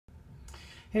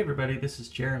Hey everybody, this is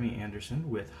Jeremy Anderson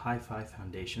with Hi-Fi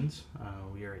Foundations.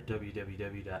 We are at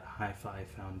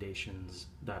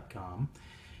www.hififoundations.com,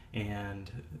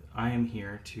 and I am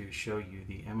here to show you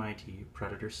the MIT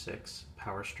Predator 6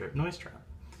 Power Strip Noise Trap.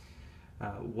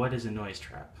 What is a noise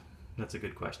trap? That's a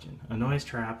good question. A noise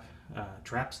trap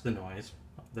traps the noise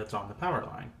that's on the power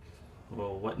line.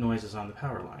 Well, what noise is on the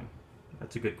power line?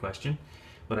 That's a good question.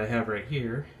 What I have right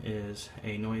here is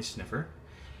a noise sniffer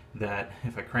that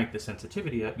if I crank the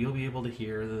sensitivity up, you'll be able to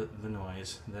hear the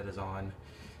noise that is on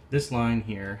this line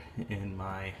here in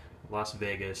my Las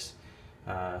Vegas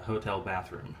hotel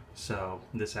bathroom. So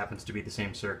this happens to be the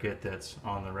same circuit that's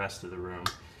on the rest of the room.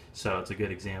 So it's a good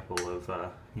example of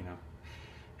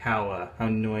how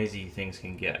noisy things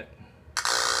can get.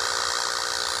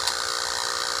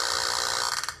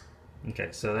 Okay,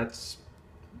 so that's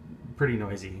pretty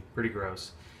noisy, pretty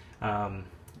gross.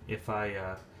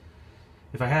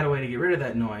 If I had a way to get rid of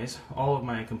that noise, all of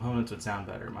my components would sound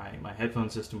better. My headphone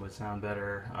system would sound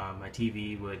better. My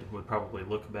TV would probably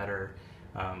look better.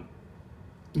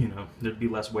 There'd be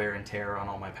less wear and tear on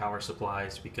all my power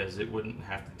supplies because it wouldn't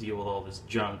have to deal with all this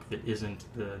junk that isn't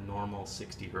the normal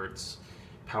 60 hertz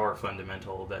power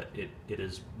fundamental that it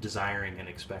is desiring and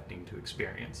expecting to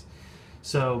experience.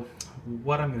 So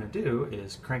what I'm going to do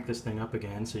is crank this thing up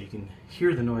again so you can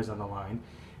hear the noise on the line,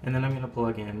 and then I'm going to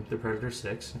plug in the Predator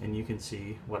 6 and you can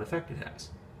see what effect it has.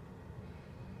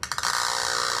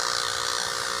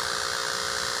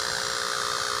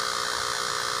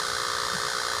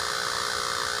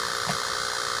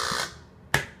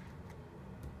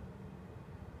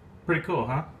 Pretty cool,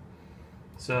 huh?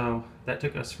 So that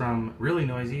took us from really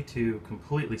noisy to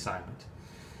completely silent.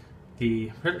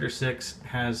 The Predator 6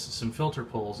 has some filter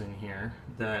poles in here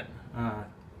that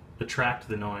attract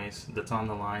the noise that's on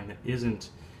the line that isn't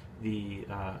the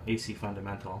AC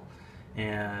fundamental,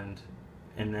 and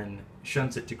then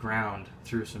shunts it to ground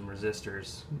through some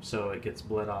resistors so it gets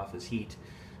bled off as heat.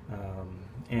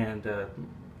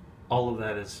 All of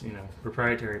that is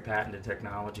proprietary patented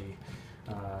technology.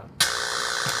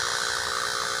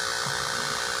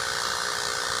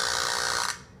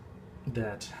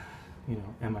 That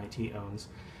MIT owns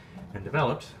and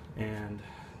developed, and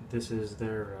this is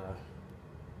their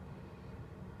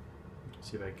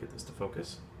see if I can get this to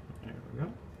focus. There we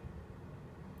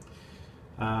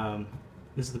go.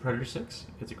 This is the Predator 6.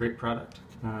 It's a great product.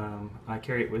 I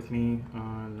carry it with me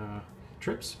on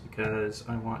trips because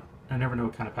I never know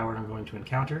what kind of power I'm going to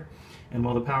encounter, and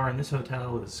while the power in this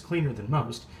hotel is cleaner than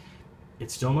most,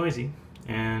 it's still noisy,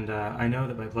 and I know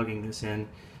that by plugging this in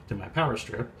to my power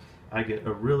strip I get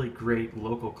a really great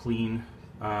local clean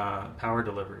power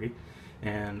delivery,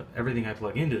 and everything I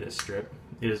plug into this strip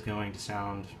is going to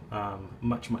sound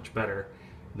much better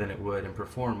than it would and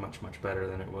perform much better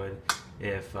than it would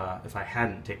if I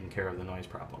hadn't taken care of the noise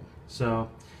problem. So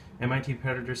MIT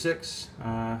Predator 6,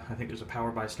 I think there's a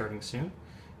power buy starting soon.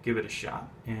 Give it a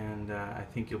shot, and I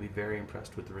think you'll be very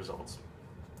impressed with the results.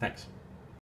 Thanks.